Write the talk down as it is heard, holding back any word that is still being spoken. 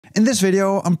In this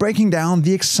video, I'm breaking down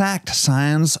the exact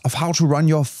science of how to run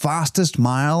your fastest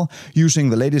mile using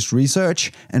the latest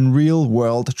research and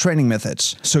real-world training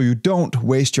methods, so you don't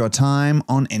waste your time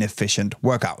on inefficient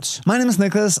workouts. My name is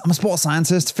Nicklas, I'm a sports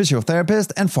scientist,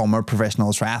 physiotherapist, and former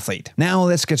professional triathlete. Now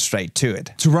let's get straight to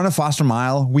it. To run a faster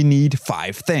mile, we need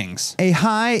 5 things. A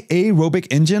high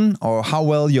aerobic engine, or how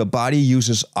well your body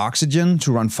uses oxygen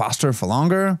to run faster for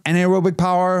longer. Anaerobic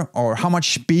power, or how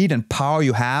much speed and power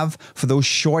you have for those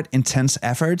short, intense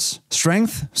efforts.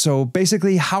 Strength, so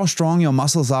basically how strong your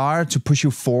muscles are to push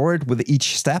you forward with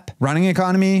each step. Running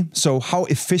economy, so how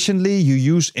efficiently you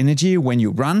use energy when you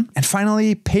run. And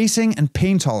finally, pacing and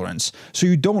pain tolerance, so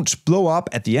you don't blow up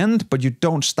at the end, but you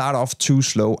don't start off too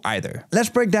slow either. Let's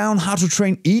break down how to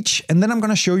train each, and then I'm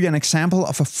gonna show you an example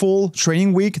of a full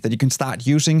training week that you can start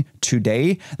using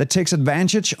today that takes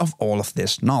advantage of all of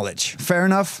this knowledge. Fair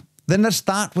enough? Then let's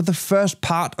start with the first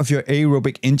part of your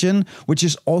aerobic engine, which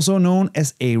is also known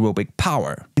as aerobic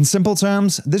power. In simple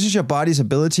terms, this is your body's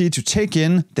ability to take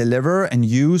in, deliver, and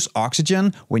use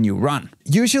oxygen when you run.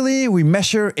 Usually, we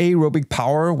measure aerobic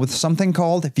power with something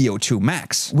called VO2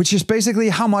 max, which is basically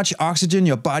how much oxygen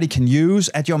your body can use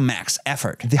at your max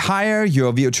effort. The higher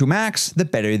your VO2 max, the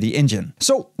better the engine.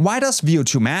 So why does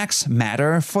VO2 max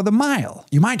matter for the mile?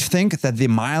 You might think that the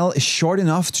mile is short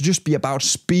enough to just be about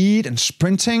speed and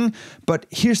sprinting, but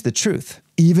here's the truth.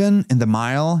 Even in the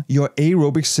mile, your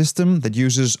aerobic system that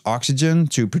uses oxygen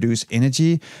to produce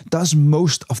energy does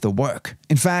most of the work.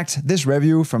 In fact, this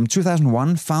review from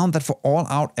 2001 found that for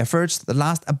all-out efforts that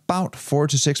last about 4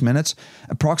 to 6 minutes,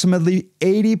 approximately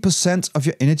 80% of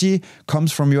your energy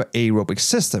comes from your aerobic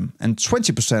system and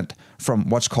 20% from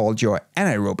what's called your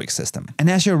anaerobic system. And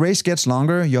as your race gets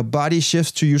longer, your body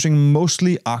shifts to using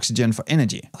mostly oxygen for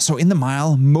energy. So in the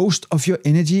mile, most of your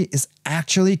energy is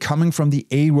actually coming from the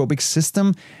aerobic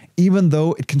system, even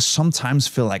though it can sometimes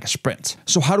feel like a sprint.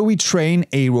 So how do we train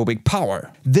aerobic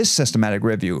power? This systematic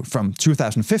review from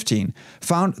 2015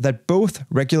 found that both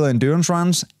regular endurance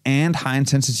runs and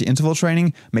high-intensity interval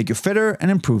training make you fitter and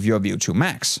improve your VO2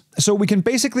 max. So we can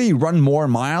basically run more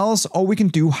miles, or we can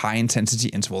do high-intensity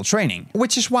interval training,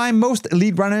 which is why most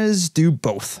elite runners do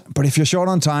both. But if you're short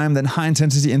on time, then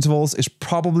high-intensity intervals is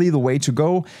probably the way to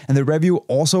go, and the review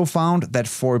also found that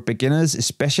for beginners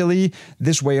especially,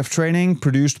 this way of training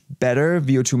produced better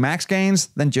VO2 max gains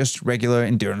than just regular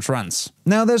endurance runs.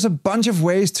 Now, there's a bunch of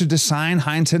ways to design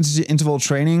high-intensity interval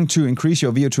training to increase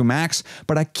your VO2 max,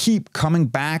 but I keep coming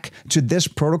back to this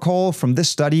protocol from this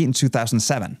study in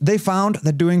 2007. They found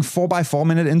that doing 4x4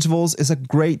 minute intervals is a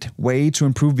great way to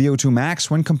improve VO2 max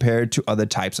when compared to other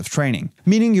types of training.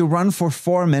 Meaning you run for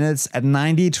 4 minutes at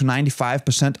 90 to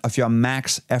 95% of your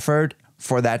max effort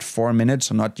for that 4 minutes,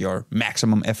 so not your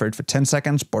maximum effort for 10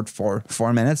 seconds, but for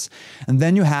 4 minutes. And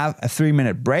then you have a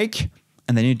 3-minute break,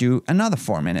 and then you do another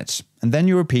 4 minutes. And then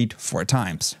you repeat 4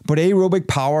 times. But aerobic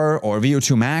power, or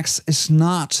VO2 max, is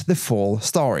not the full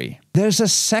story. There's a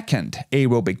second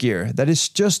aerobic gear that is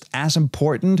just as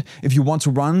important if you want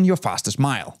to run your fastest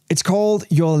mile. It's called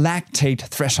your lactate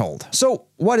threshold. So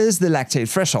what is the lactate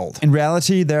threshold? In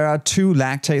reality, there are 2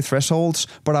 lactate thresholds,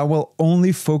 but I will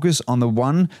only focus on the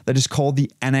one that is called the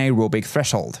anaerobic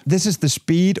threshold. This is the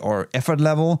speed or effort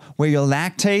level where your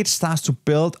lactate starts to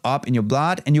build up in your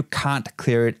blood and you can't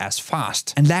clear it as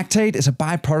fast. And lactate is a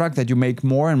byproduct that you make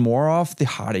more and more of the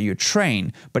harder you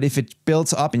train. But if it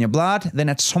builds up in your blood, then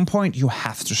at some point you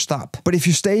have to stop. But if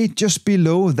you stay just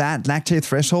below that lactate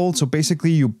threshold, so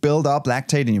basically you build up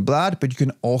lactate in your blood, but you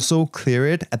can also clear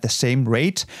it at the same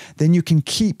rate, then you can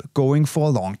keep going for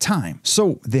a long time.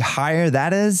 So the higher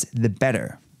that is, the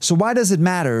better. So why does it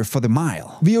matter for the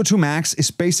mile? VO2 max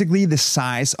is basically the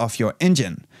size of your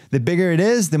engine. The bigger it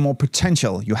is, the more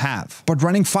potential you have. But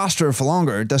running faster for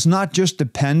longer does not just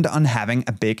depend on having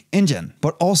a big engine,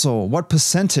 but also what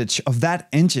percentage of that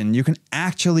engine you can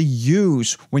actually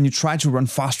use when you try to run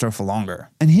faster for longer.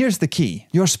 And here's the key.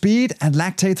 Your speed and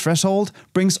lactate threshold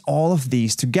brings all of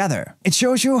these together. It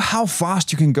shows you how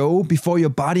fast you can go before your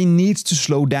body needs to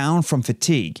slow down from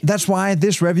fatigue. That's why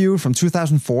this review from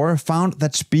 2004 found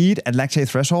that speed at lactate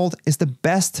threshold is the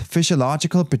best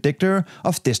physiological predictor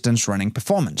of distance running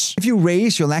performance. If you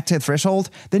raise your lactate threshold,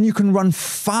 then you can run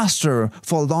faster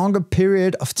for a longer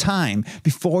period of time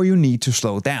before you need to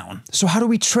slow down. So how do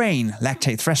we train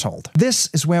lactate threshold? This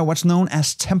is where what's known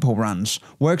as tempo runs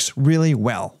works really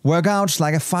well. Workouts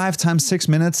like a 5 times 6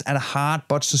 minutes at a hard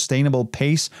but sustainable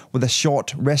pace with a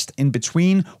short rest in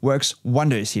between works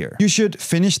wonders here. You should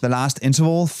finish the last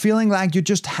interval feeling like you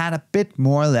just had a bit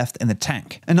more left in the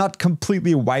tank and not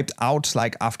completely wiped out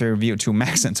like after VO2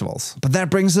 max intervals. But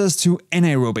that brings us to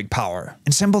anaerobic anaerobic power.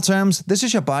 In simple terms, this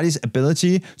is your body's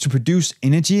ability to produce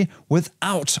energy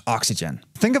without oxygen.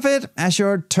 Think of it as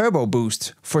your turbo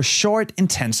boost for short,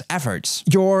 intense efforts.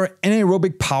 Your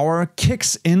anaerobic power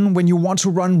kicks in when you want to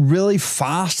run really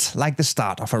fast, like the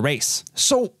start of a race.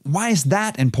 So why is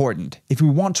that important if we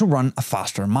want to run a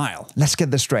faster mile? Let's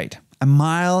get this straight. A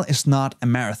mile is not a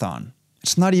marathon.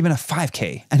 It's not even a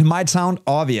 5K. And it might sound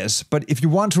obvious, but if you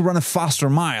want to run a faster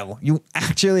mile, you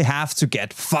actually have to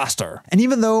get faster. And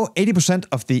even though 80%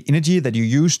 of the energy that you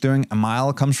use during a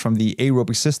mile comes from the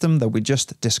aerobic system that we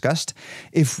just discussed,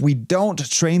 if we don't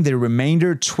train the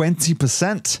remainder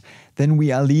 20%, then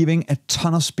we are leaving a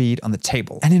ton of speed on the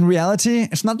table. And in reality,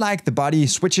 it's not like the body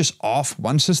switches off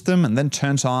one system and then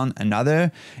turns on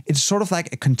another. It's sort of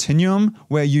like a continuum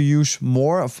where you use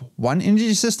more of one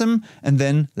energy system and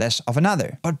then less of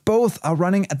another. But both are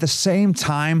running at the same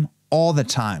time all the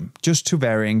time, just to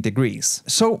varying degrees.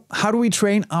 So how do we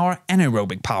train our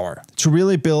anaerobic power? To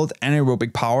really build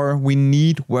anaerobic power, we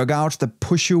need workouts that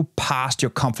push you past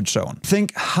your comfort zone.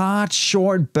 Think hard,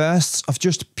 short bursts of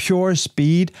just pure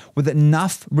speed with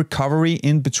enough recovery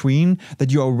in between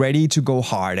that you are ready to go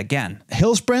hard again.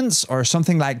 Hill sprints or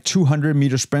something like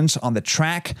 200-meter sprints on the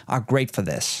track are great for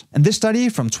this. And this study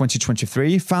from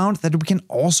 2023 found that we can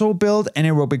also build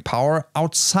anaerobic power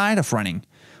outside of running.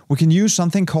 We can use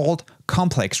something called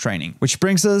complex training, which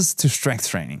brings us to strength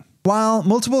training. While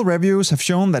multiple reviews have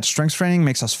shown that strength training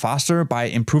makes us faster by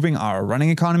improving our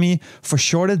running economy, for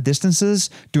shorter distances,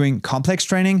 doing complex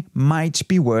training might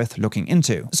be worth looking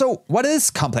into. So, what is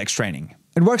complex training?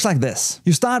 It works like this.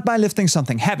 You start by lifting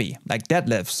something heavy, like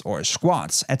deadlifts or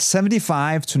squats, at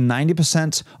 75 to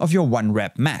 90% of your 1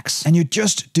 rep max. And you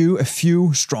just do a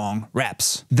few strong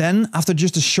reps. Then, after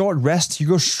just a short rest, you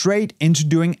go straight into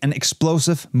doing an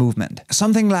explosive movement.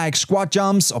 Something like squat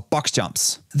jumps or box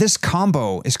jumps. This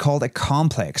combo is called a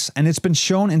complex, and it's been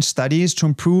shown in studies to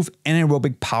improve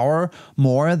anaerobic power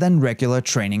more than regular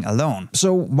training alone.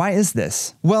 So why is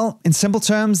this? Well, in simple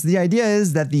terms, the idea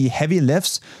is that the heavy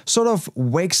lifts sort of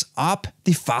wakes up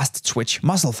the fast twitch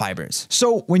muscle fibers.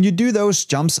 So when you do those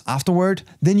jumps afterward,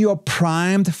 then you are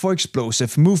primed for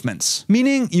explosive movements,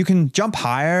 meaning you can jump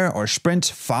higher or sprint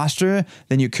faster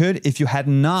than you could if you had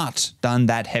not done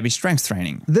that heavy strength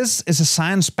training. This is a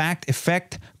science-backed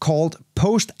effect called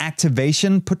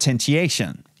post-activation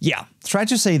potentiation. Yeah, try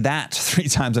to say that 3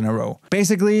 times in a row.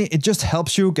 Basically, it just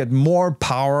helps you get more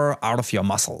power out of your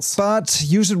muscles. But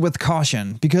use it with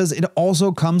caution, because it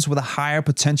also comes with a higher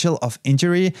potential of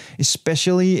injury,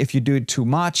 especially if you do it too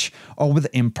much or with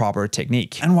improper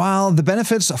technique. And while the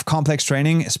benefits of complex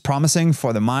training is promising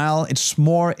for the mile, it's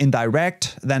more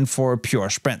indirect than for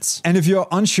pure sprints. And if you're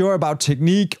unsure about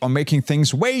technique or making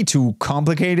things way too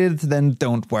complicated, then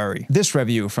don't worry. This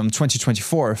review from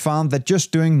 2024 found that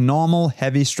just doing normal,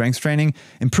 heavy strength training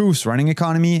improves running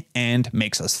economy and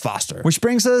makes us faster. Which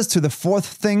brings us to the 4th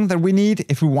thing that we need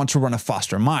if we want to run a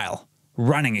faster mile.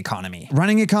 Running economy.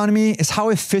 Running economy is how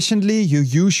efficiently you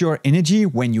use your energy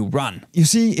when you run. You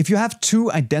see, if you have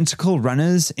 2 identical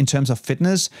runners in terms of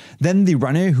fitness, then the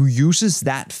runner who uses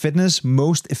that fitness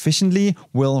most efficiently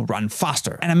will run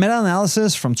faster. And a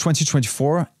meta-analysis from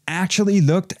 2024 actually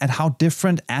looked at how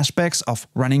different aspects of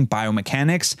running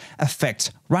biomechanics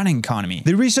affect running economy.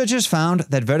 The researchers found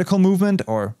that vertical movement,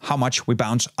 or how much we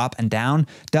bounce up and down,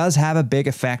 does have a big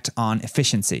effect on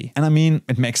efficiency. And I mean,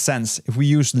 it makes sense. If we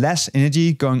use less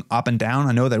energy going up and down,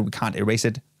 I know that we can't erase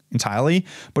it entirely,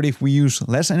 but if we use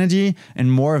less energy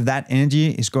and more of that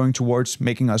energy is going towards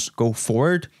making us go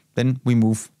forward, then we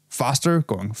move faster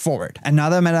going forward.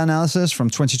 Another meta-analysis from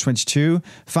 2022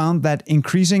 found that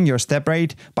increasing your step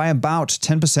rate by about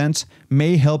 10%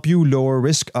 may help you lower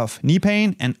risk of knee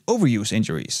pain and overuse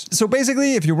injuries. So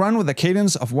basically, if you run with a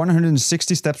cadence of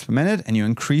 160 steps per minute and you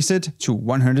increase it to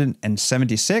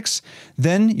 176,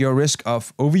 then your risk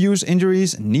of overuse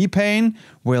injuries and knee pain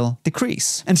will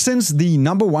decrease. And since the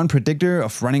 #1 predictor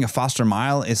of running a faster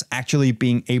mile is actually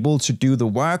being able to do the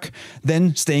work,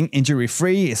 then staying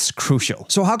injury-free is crucial.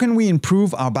 So how can we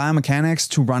improve our biomechanics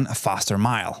to run a faster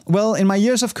mile? Well, in my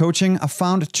years of coaching, I've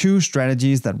found 2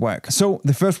 strategies that work. So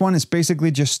the first one is basically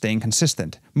just staying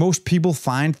consistent. Most people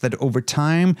find that over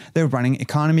time, their running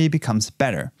economy becomes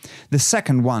better. The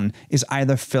second one is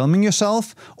either filming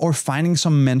yourself or finding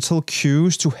some mental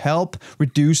cues to help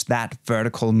reduce that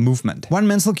vertical movement. One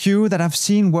mental cue that I've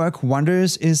seen work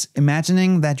wonders is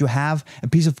imagining that you have a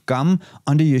piece of gum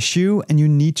under your shoe and you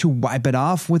need to wipe it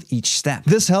off with each step.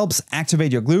 This helps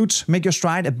activate your glutes, make your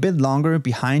stride a bit longer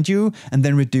behind you, and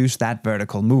then reduce that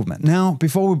vertical movement. Now,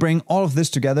 before we bring all of this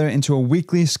together into a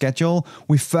weekly schedule,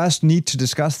 we first need to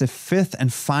discuss the fifth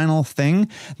and final thing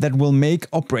that will make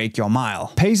or break your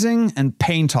mile: pacing and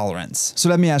pain tolerance. So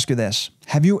let me ask you this.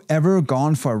 Have you ever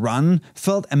gone for a run,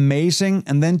 felt amazing,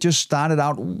 and then just started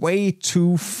out way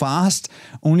too fast,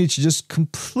 only to just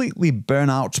completely burn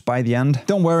out by the end?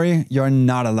 Don't worry, you're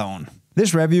not alone.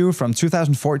 This review from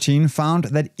 2014 found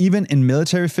that even in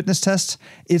military fitness tests,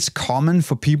 it's common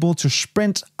for people to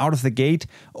sprint out of the gate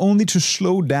only to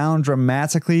slow down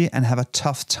dramatically and have a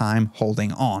tough time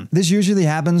holding on. This usually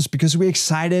happens because we're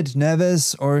excited,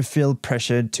 nervous, or feel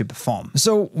pressured to perform.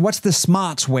 So what's the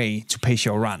smart way to pace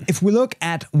your run? If we look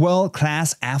at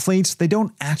world-class athletes, they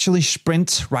don't actually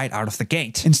sprint right out of the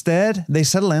gate. Instead, they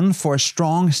settle in for a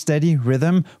strong, steady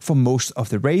rhythm for most of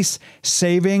the race,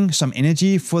 saving some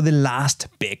energy for the last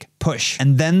big push.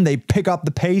 And then they pick up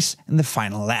the pace in the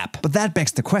final lap. But that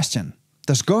begs the question,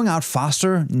 does going out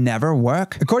faster never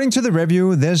work? According to the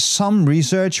review, there's some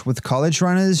research with college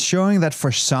runners showing that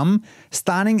for some,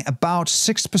 starting about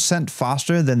 6%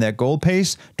 faster than their goal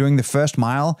pace during the first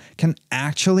mile can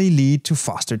actually lead to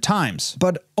faster times,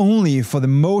 but only for the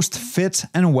most fit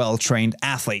and well-trained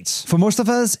athletes. For most of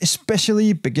us,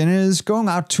 especially beginners, going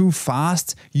out too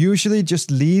fast usually just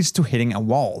leads to hitting a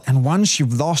wall. And once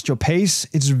you've lost your pace,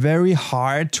 it's very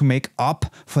hard to make up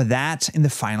for that in the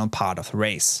final part of the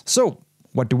race. So,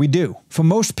 what do we do? For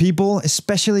most people,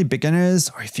 especially beginners,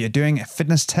 or if you're doing a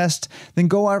fitness test, then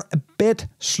go out a bit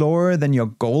slower than your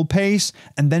goal pace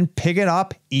and then pick it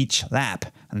up each lap.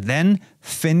 And then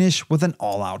finish with an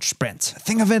all-out sprint.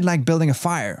 Think of it like building a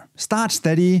fire. Start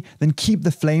steady, then keep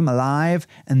the flame alive,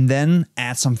 and then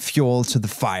add some fuel to the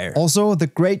fire. Also, the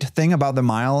great thing about the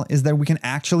mile is that we can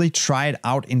actually try it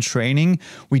out in training.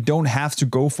 We don't have to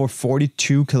go for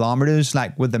 42 kilometers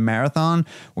like with the marathon.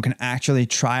 We can actually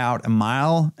try out a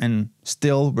mile and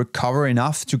still recover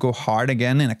enough to go hard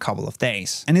again in a couple of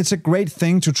days. And it's a great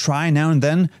thing to try now and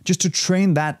then, just to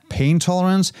train that pain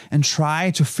tolerance and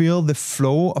try to feel the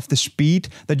flow of the speed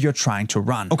that you're trying to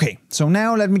run. Okay, so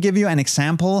now let me give you an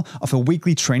example of a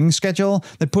weekly training schedule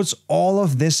that puts all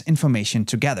of this information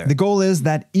together. The goal is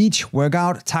that each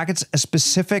workout targets a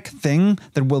specific thing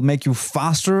that will make you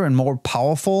faster and more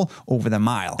powerful over the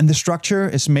mile. And the structure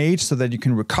is made so that you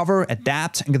can recover,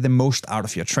 adapt, and get the most out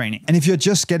of your training. And if you're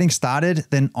just getting started,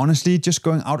 then honestly, just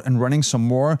going out and running some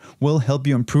more will help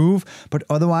you improve, but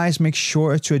otherwise make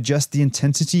sure to adjust the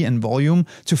intensity and volume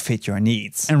to fit your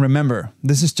needs. And remember,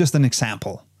 this is just an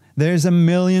example. There's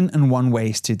 1,000,001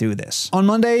 ways to do this. On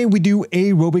Monday, we do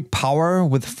aerobic power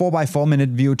with 4x4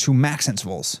 minute VO2 max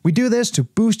intervals. We do this to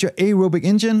boost your aerobic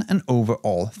engine and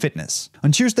overall fitness.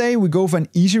 On Tuesday, we go for an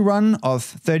easy run of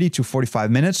 30 to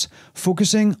 45 minutes,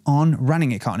 focusing on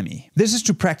running economy. This is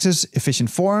to practice efficient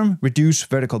form, reduce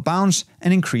vertical bounce,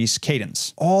 and increase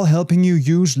cadence, all helping you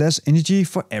use less energy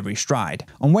for every stride.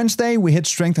 On Wednesday, we hit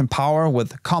strength and power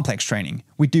with complex training.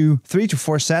 We do 3 to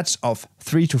 4 sets of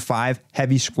 3 to 5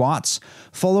 heavy squats,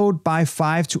 followed by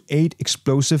 5 to 8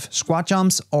 explosive squat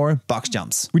jumps or box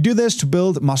jumps. We do this to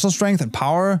build muscle strength and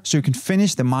power so you can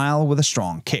finish the mile with a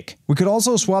strong kick. We could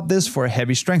also swap this for a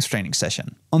heavy strength training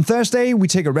session. On Thursday, we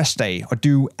take a rest day or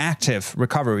do active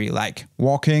recovery like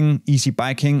walking, easy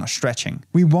biking, or stretching.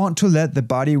 We want to let the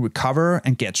body recover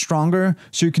and get stronger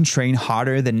so you can train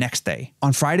harder the next day.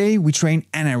 On Friday, we train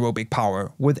anaerobic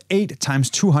power with 8 times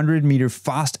 200 meter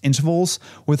fast intervals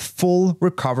with full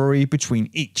recovery between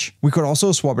each. We could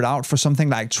also swap it out for something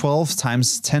like 12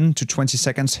 times 10 to 20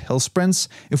 seconds hill sprints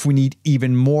if we need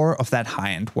even more of that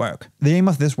high-end work. The aim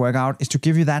of this workout is to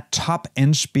give you that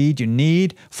top-end speed you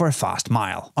need for a fast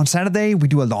mile. On Saturday, we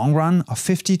do a long run of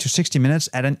 50 to 60 minutes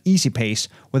at an easy pace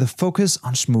with a focus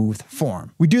on smooth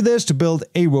form. We do this to build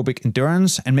aerobic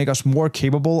endurance and make us more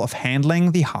capable of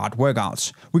handling the hard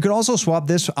workouts. We could also swap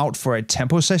this out for a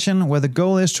tempo session where the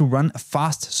goal is to run a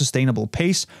fast, sustainable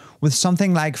pace with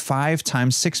something like 5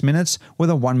 times 6 minutes with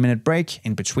a 1 minute break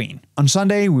in between. On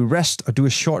Sunday, we rest or do a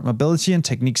short mobility and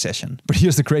technique session. But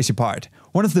here's the crazy part.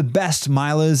 One of the best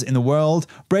milers in the world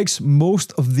breaks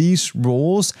most of these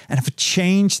rules and have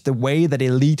changed the way that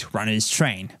elite runners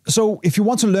train. So if you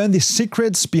want to learn the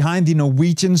secrets behind the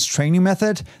Norwegians' training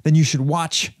method, then you should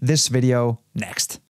watch this video next.